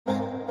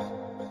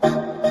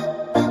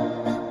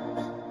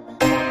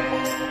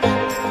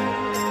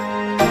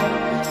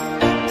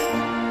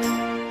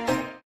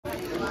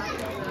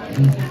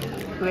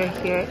we're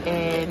here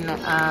in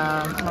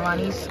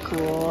Milani's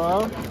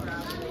school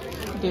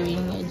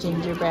doing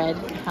gingerbread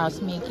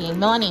house making.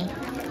 Milani,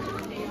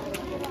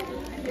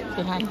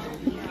 say hi.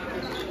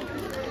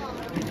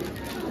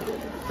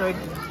 So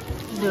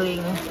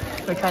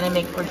we're trying to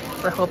make,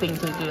 we're hoping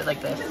to do it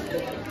like this.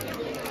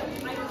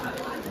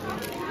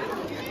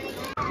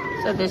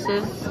 So this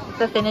is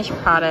the finished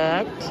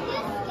product.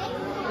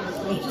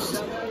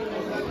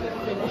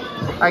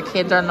 Our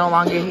kids are no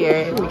longer here.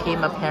 It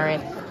became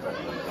apparent.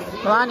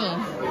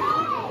 Milani.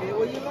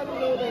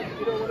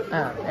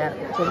 Oh, yeah,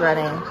 she's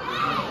running.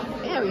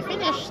 Yeah, we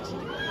finished.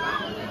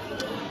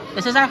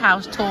 This is our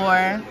house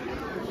tour.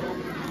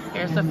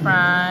 Here's the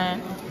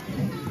front.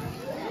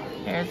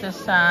 Here's the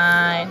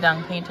side.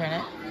 Dung, can you turn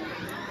it?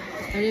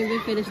 I didn't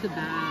even finish the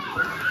back.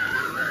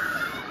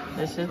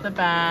 This is the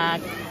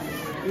back.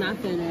 Not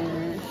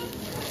finished.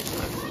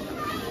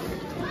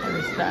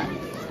 Here's the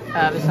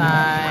other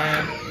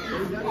side.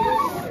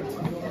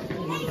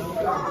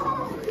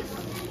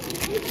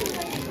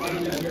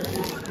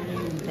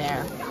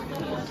 There.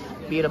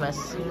 Beautiful.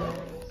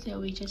 So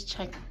we just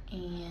checked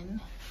in.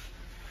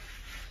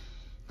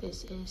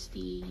 This is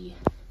the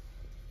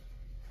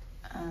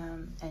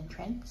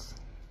entrance.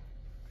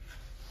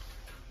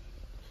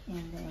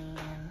 And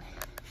then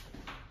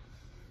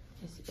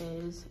this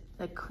is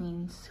the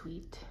queen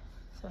suite.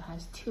 So it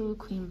has 2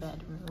 queen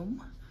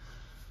bedroom.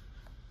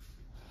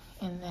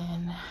 And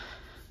then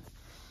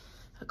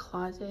a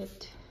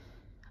closet,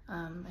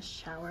 a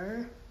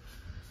shower,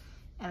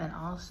 and then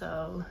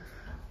also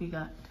we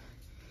got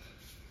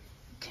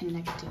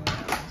connecting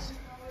rooms.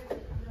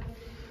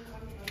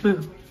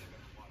 Boo.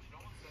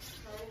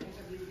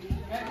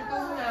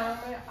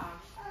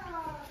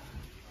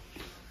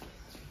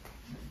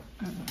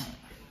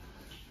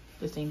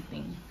 The same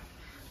thing,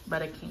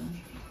 but a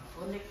king.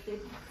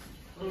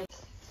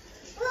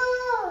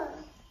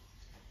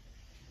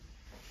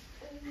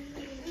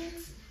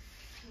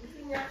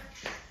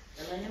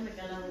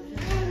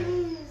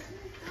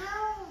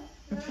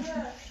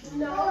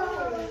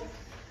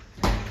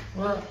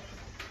 What?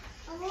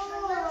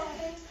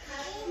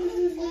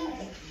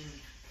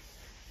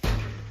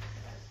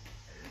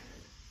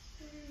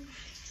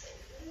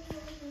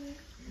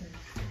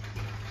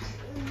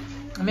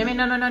 Mimi,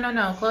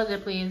 no. Close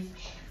it, please.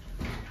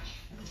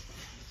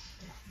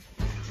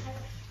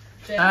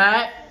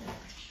 Alright.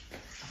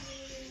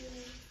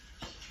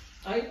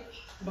 Ay,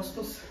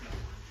 bastos.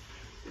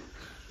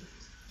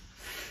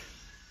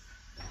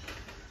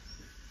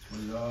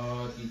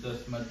 Wala, Tita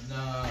Smad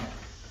na.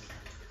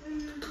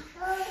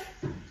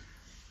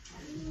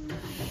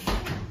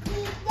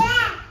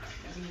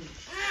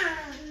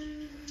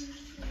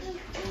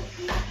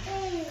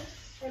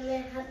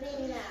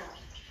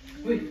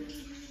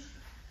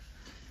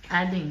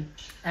 Adding.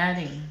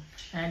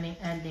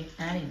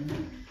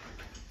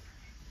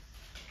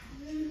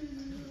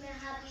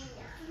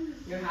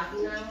 You're happy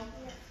now?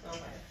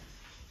 Okay.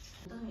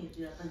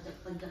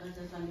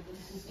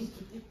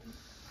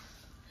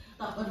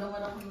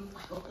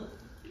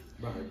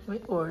 We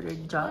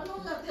ordered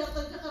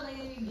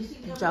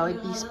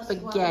Jollibee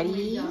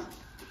spaghetti,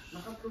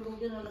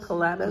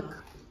 collabo,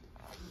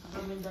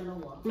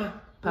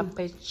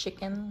 Popeye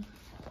chicken.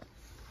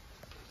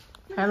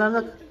 Hello,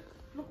 look.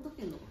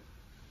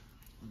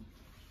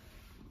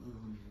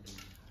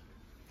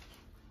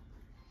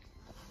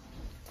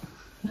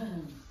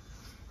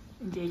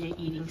 JJ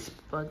eating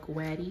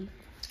spaghetti.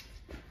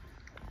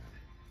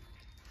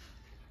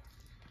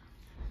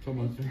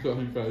 Someone's been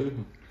kayo.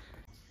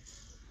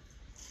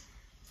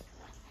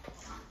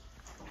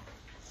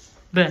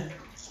 Ben.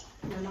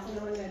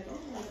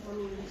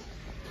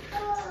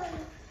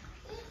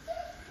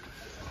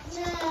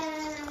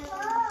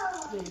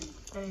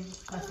 Hey,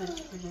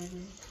 message for JJ.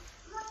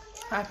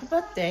 Happy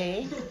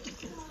birthday.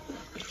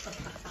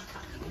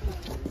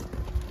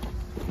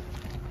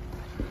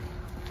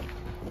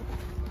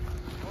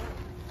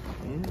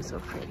 Ooh, so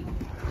pretty.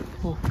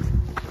 Ooh.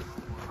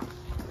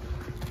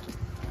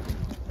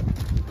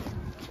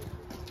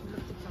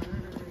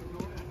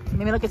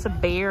 Maybe look, it's a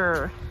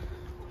bear.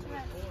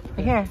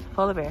 Right here,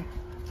 polar bear.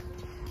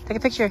 Take a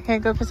picture. Here,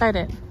 go beside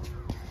it.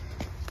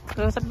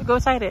 Go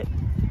beside it.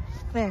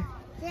 There.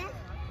 Yeah.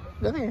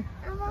 Go there.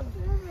 I want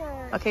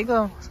bigger. Okay,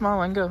 go. Small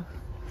one, go.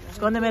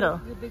 Go in the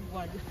middle. The big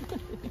one.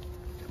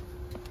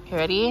 You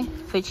ready?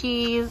 Say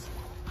cheese.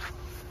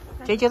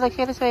 JJ, look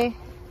here this way.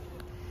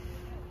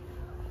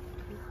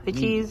 Say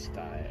cheese.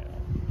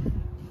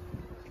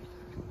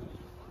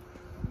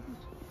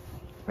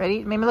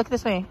 Ready? Maybe look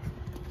this way.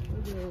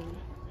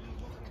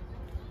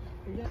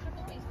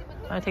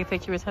 I want to take a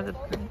picture with him.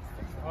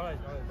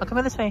 Oh, come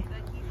in this way.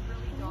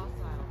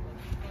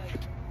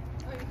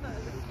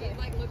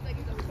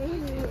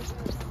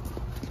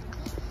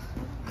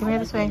 Come here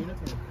this way.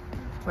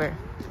 Where?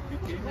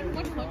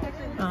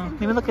 Oh,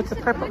 maybe look, it's a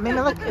purple. Maybe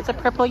look, it's a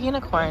purple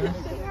unicorn.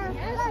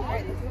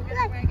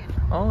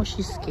 Oh,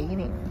 she's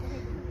skating.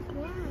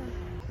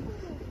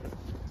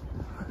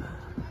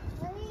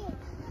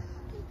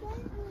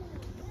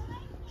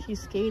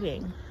 She's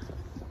skating.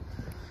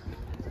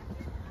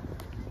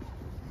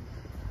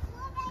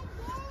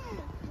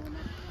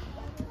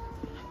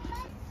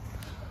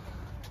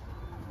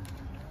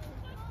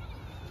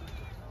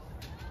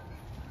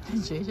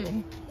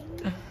 JJ.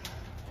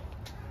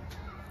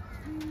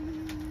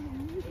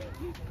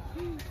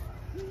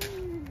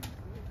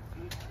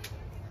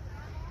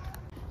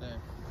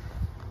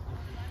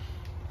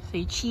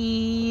 Say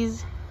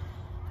cheese.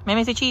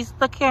 Mimi, say cheese.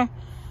 Look here.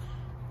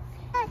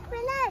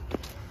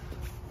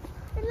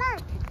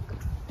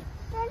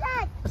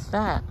 What's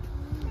that?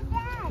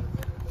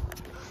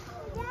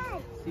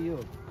 See you.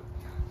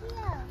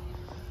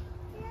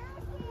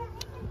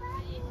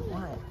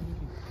 What?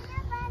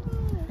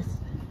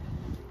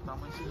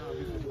 Tama yung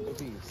sinabi ko yung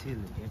gabi. Seal.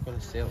 Yung pala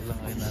sale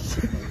lang ay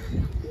natin.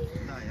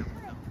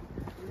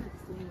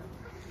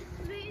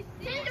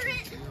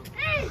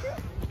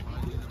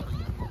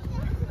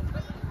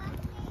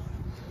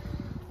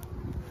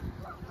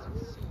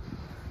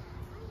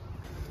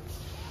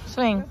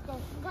 Swing.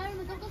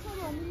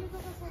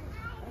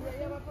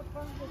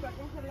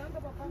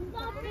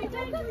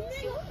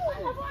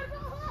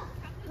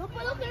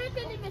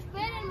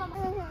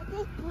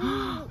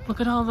 Look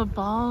at all the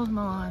balls,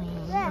 Milani.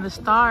 And the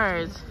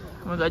stars.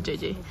 Oh my god,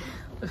 JJ.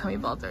 Look how many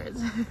balls there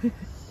is.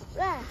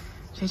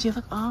 JJ,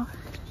 look. Oh.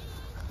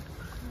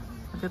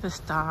 Look at the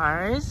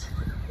stars.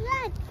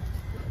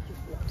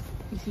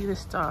 You see the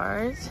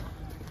stars?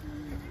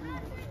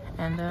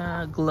 And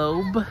a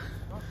globe.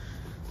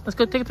 Let's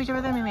go take a picture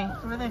over there, Mimi.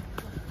 Over there.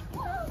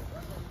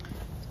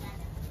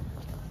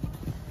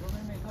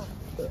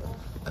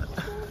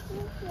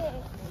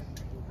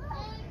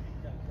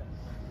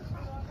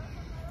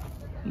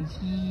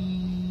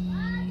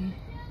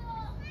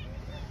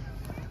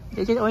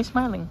 JJ's always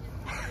smiling.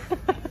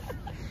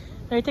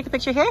 Ready to take a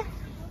picture here?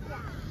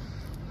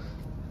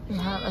 We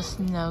have a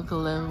snow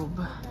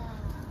globe.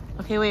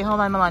 Okay, wait, hold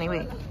on, Milani,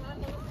 wait.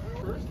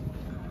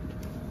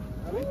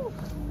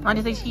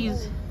 Milani, say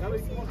cheese.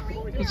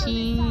 Say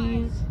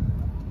cheese.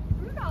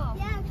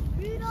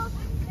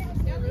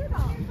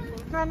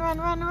 Run, run,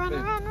 run, run,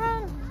 run,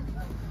 run.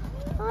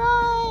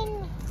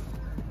 Run.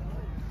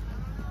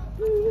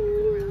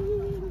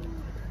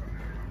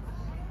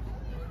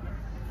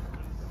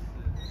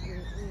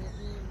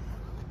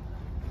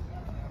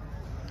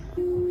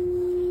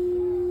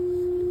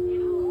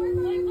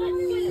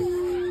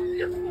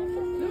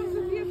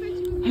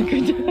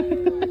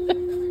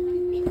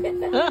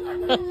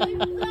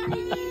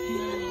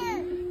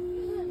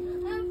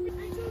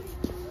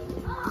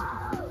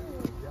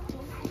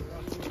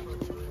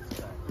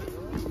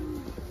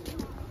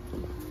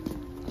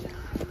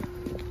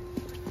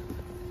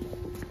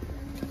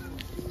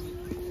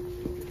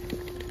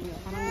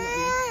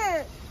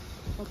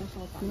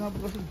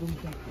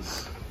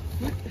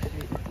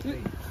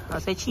 I'll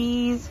say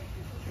cheese.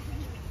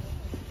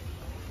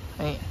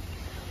 Wait.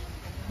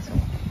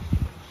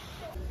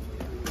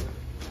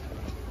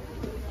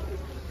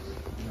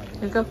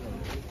 Here we go.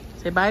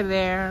 Say bye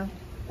there.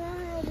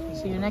 Bye.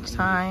 See you next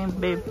time,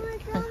 babe.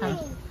 Next time.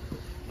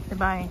 Say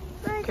bye.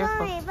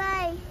 Careful.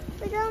 Bye.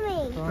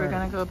 We're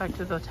gonna go back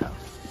to the hotel.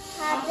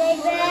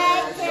 Happy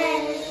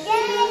birthday,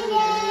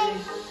 yay,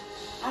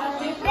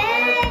 happy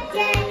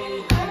birthday,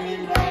 happy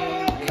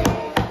birthday,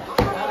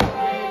 happy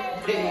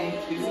birthday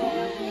to you.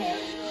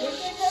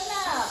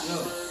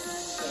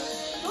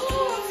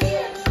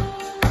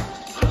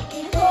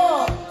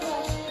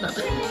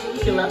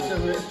 She laughed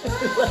over it.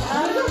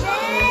 Happy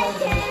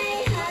birthday,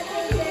 happy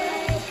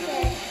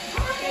birthday,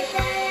 happy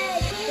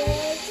birthday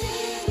to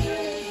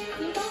you.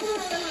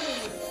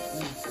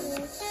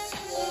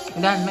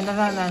 Dan.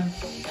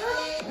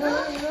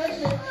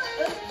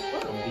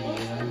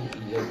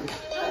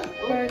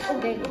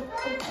 Birthday.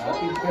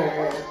 Happy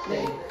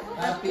birthday.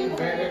 Happy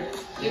birthday.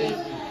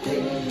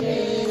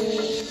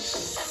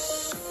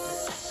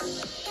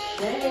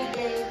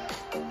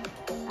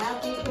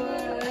 Happy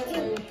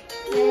birthday.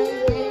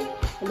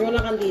 Sabi mo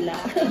na kandila.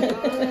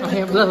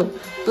 Okay, blow.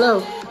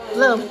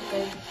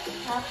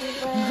 Happy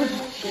birthday.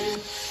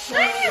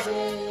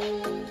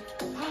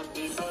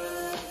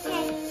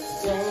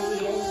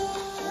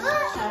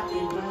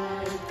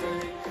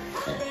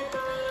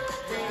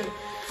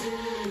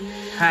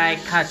 Hi,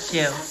 caught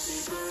you.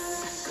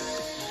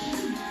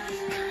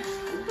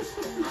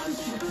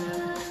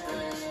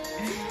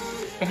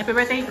 Say happy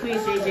birthday, Queen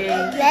JJ.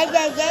 Happy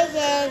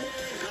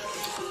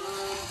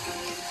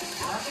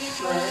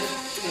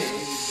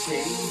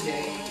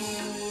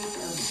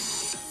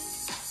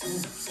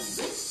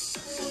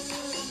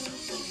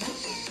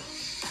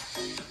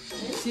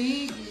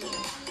See?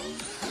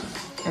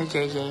 There's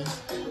JJ.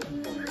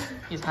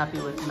 He's happy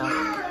with milk.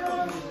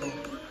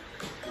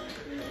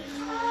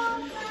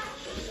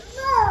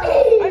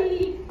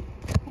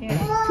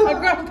 I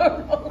grabbed the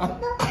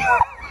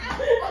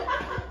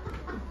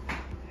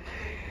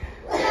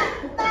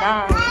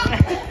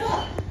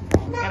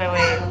Gotta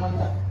wait.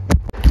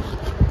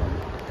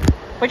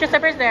 Put your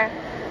slippers there.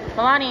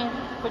 Milani,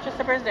 put your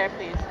slippers there,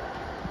 please.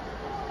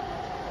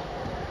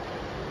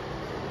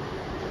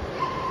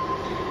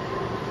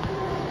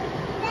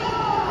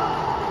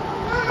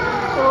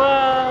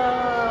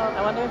 Whoa!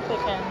 I wonder if they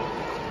can.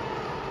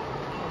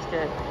 It's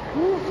good.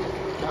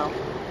 No.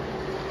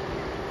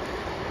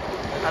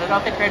 I don't know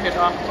if they turned it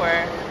off for.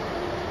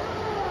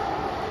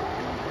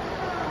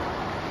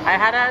 I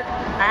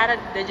had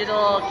a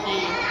digital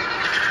key.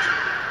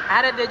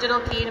 I had a digital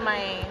key in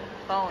my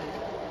phone.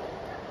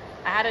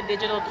 I had a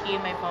digital key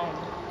in my phone.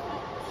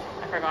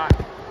 I forgot.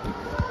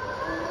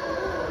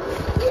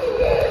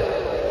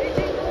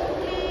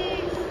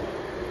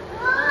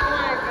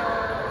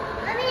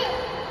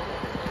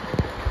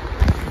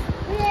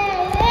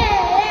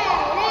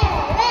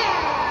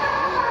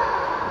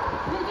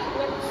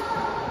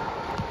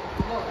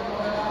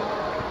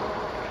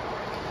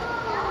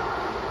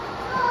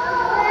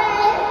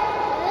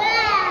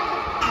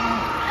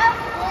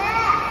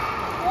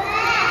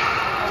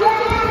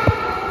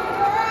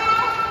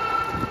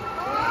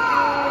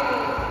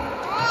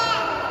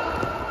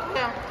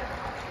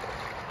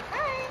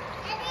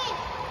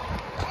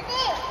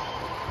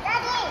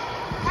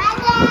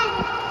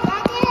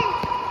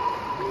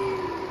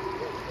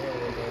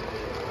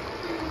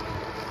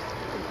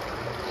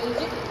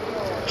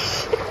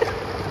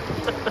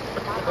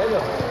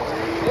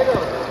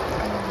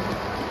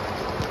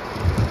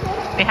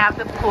 We have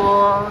the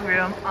pool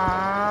room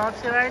all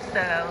to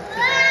ourselves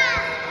today.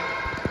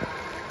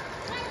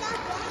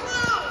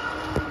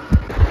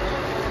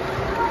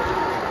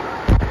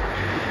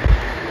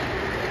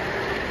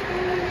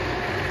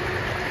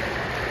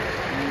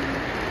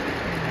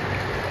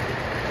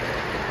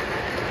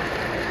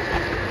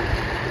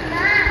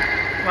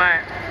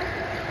 What?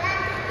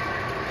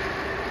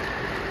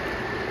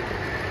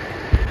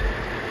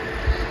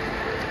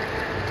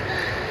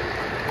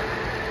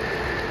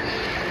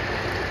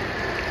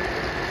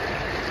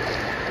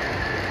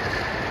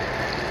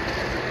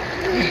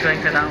 I'm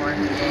going for that one.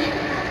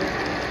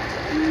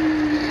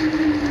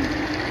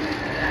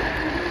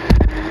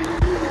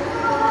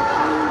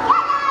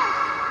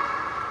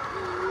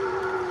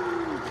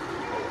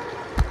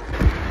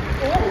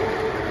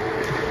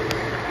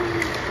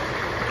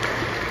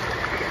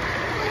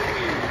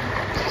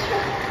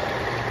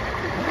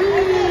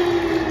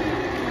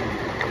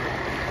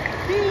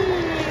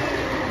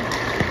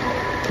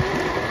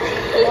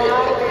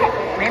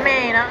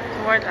 Meme, not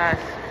towards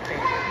us.